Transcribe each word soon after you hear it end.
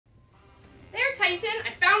Tyson. I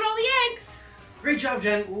found all the eggs. Great job,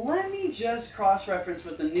 Jen. Let me just cross-reference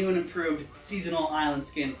with the new and improved seasonal island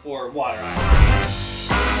skin for Water Island.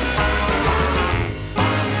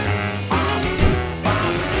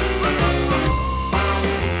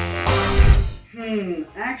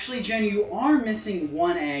 Actually, Jen, you are missing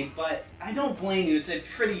one egg, but I don't blame you. It's a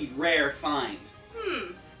pretty rare find.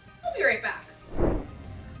 I'll be right back.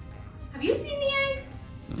 Have you seen the egg?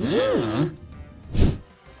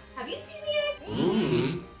 Have you seen the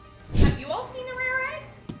egg? Have you all seen the rare egg?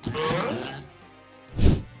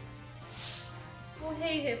 Well,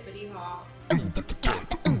 hey, Hippity Hop.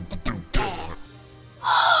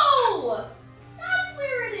 Oh! That's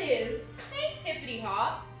where it is! Thanks, Hippity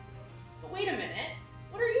Hop. But wait a minute.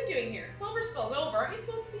 What are you doing here? Clover spell's over. Aren't you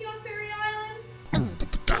supposed to be on Fairy Island?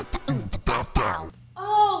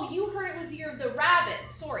 Oh, you heard it was Year of the Rabbit.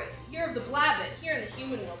 Sorry, Year of the Blabbit here in the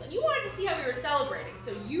human world. And you wanted to see how we were celebrating,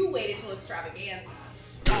 so you waited till Eggs-Travaganza.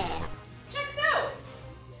 Checks out.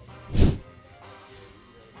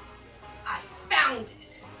 I found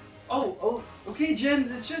it. Oh, okay, Jen.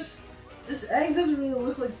 It's just this egg doesn't really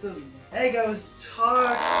look like the egg I was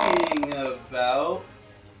talking about.